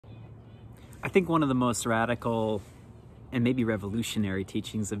I think one of the most radical and maybe revolutionary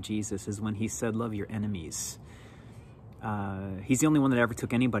teachings of Jesus is when he said, love your enemies. He's the only one that ever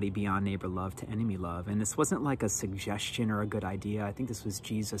took anybody beyond neighbor love to enemy love. And this wasn't like a suggestion or a good idea. I think this was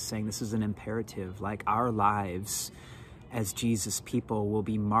Jesus saying this is an imperative. Like, our lives as Jesus people will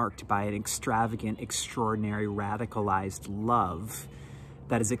be marked by an extravagant, extraordinary, radicalized love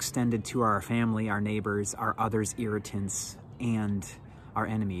that is extended to our family, our neighbors, our others, irritants, and our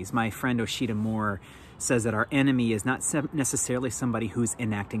enemies. My friend Oshita Moore says that our enemy is not necessarily somebody who's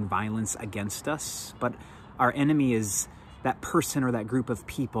enacting violence against us, but our enemy is that person or that group of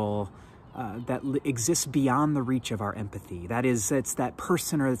people that exists beyond the reach of our empathy. That is, it's that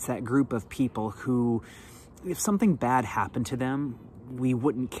person or it's that group of people who, if something bad happened to them, we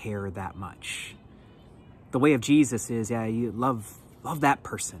wouldn't care that much. The way of Jesus is, yeah, you love that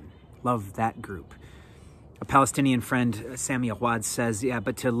person, love that group. A Palestinian friend, Sami Awad, says, yeah,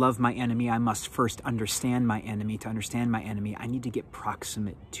 but to love my enemy, I must first understand my enemy. To understand my enemy, I need to get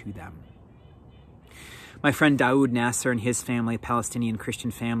proximate to them. My friend Daoud Nasser and his family, a Palestinian Christian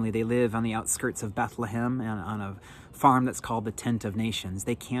family, they live on the outskirts of Bethlehem on a farm that's called the Tent of Nations.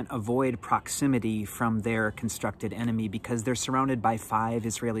 They can't avoid proximity from their constructed enemy because they're surrounded by 5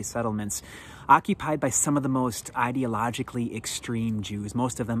 Israeli settlements occupied by some of the most ideologically extreme Jews,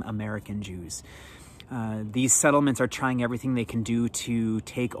 most of them American Jews. These settlements are trying everything they can do to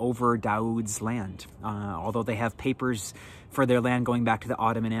take over Daoud's land. Although they have papers for their land going back to the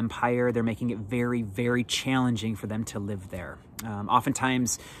Ottoman Empire, they're making it very, very challenging for them to live there.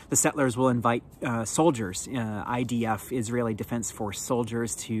 Oftentimes, the settlers will invite soldiers, IDF, Israeli Defense Force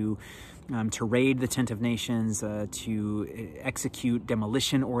soldiers, to raid the Tent of Nations, to execute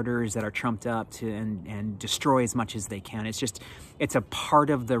demolition orders that are trumped up and destroy as much as they can. It's a part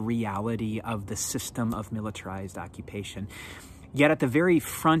of the reality of the system of militarized occupation. Yet at the very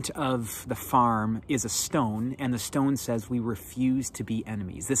front of the farm is a stone, and the stone says, we refuse to be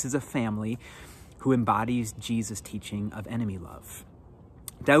enemies. This is a family who embodies Jesus' teaching of enemy love.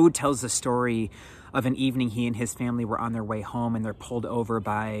 Daoud tells the story of an evening he and his family were on their way home, and they're pulled over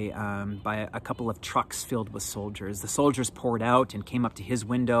by a couple of trucks filled with soldiers. The soldiers poured out and came up to his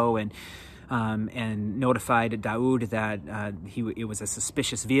window and notified Daoud that it was a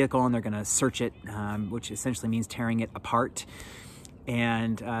suspicious vehicle and they're going to search it, which essentially means tearing it apart.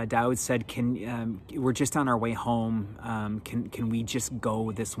 And Daoud said, we're just on our way home. Can we just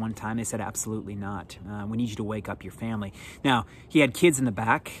go this one time? They said, absolutely not. We need you to wake up your family. Now, he had kids in the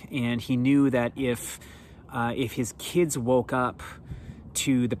back, and he knew that if his kids woke up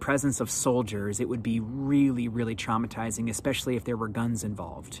to the presence of soldiers, it would be really, really traumatizing, especially if there were guns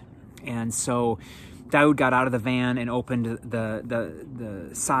involved. And so Daoud got out of the van and opened the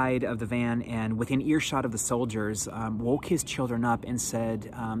side of the van, and within earshot of the soldiers, woke his children up and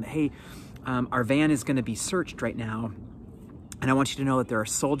said, hey, our van is going to be searched right now, and I want you to know that there are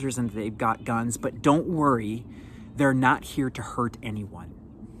soldiers and they've got guns, but don't worry, they're not here to hurt anyone.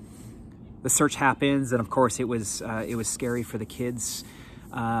 The search happens, and of course it was scary for the kids.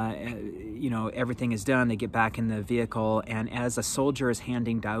 Everything is done. They get back in the vehicle, and as a soldier is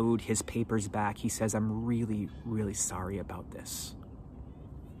handing Daoud his papers back, he says, I'm really, really sorry about this.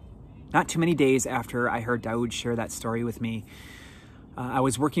 Not too many days after I heard Daoud share that story with me, I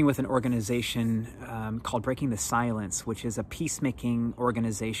was working with an organization called Breaking the Silence, which is a peacemaking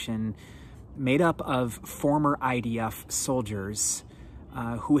organization made up of former IDF soldiers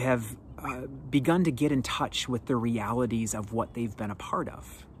who have begun to get in touch with the realities of what they've been a part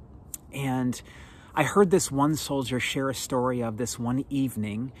of. And I heard this one soldier share a story of this one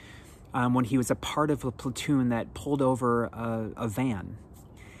evening when he was a part of a platoon that pulled over a van.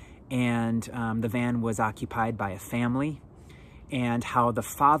 And the van was occupied by a family, and how the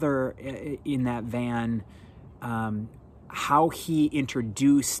father in that van, how he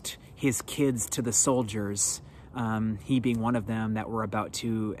introduced his kids to the soldiers, he being one of them that were about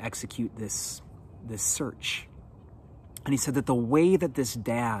to execute this search. And he said that the way that this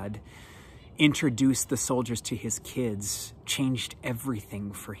dad introduced the soldiers to his kids changed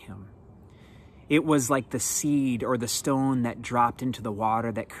everything for him. It was like the seed or the stone that dropped into the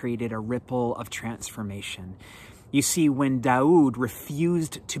water that created a ripple of transformation. You see, when Daoud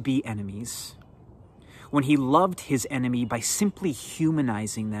refused to be enemies, when he loved his enemy by simply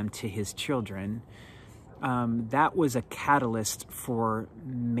humanizing them to his children, that was a catalyst for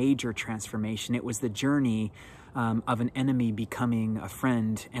major transformation. It was the journey of an enemy becoming a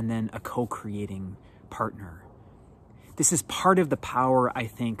friend and then a co-creating partner. This is part of the power, I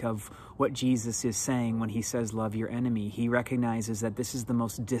think, of what Jesus is saying when he says, love your enemy. He recognizes that this is the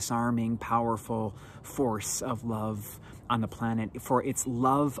most disarming, powerful force of love on the planet, for it's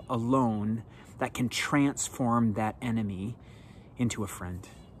love alone that can transform that enemy into a friend.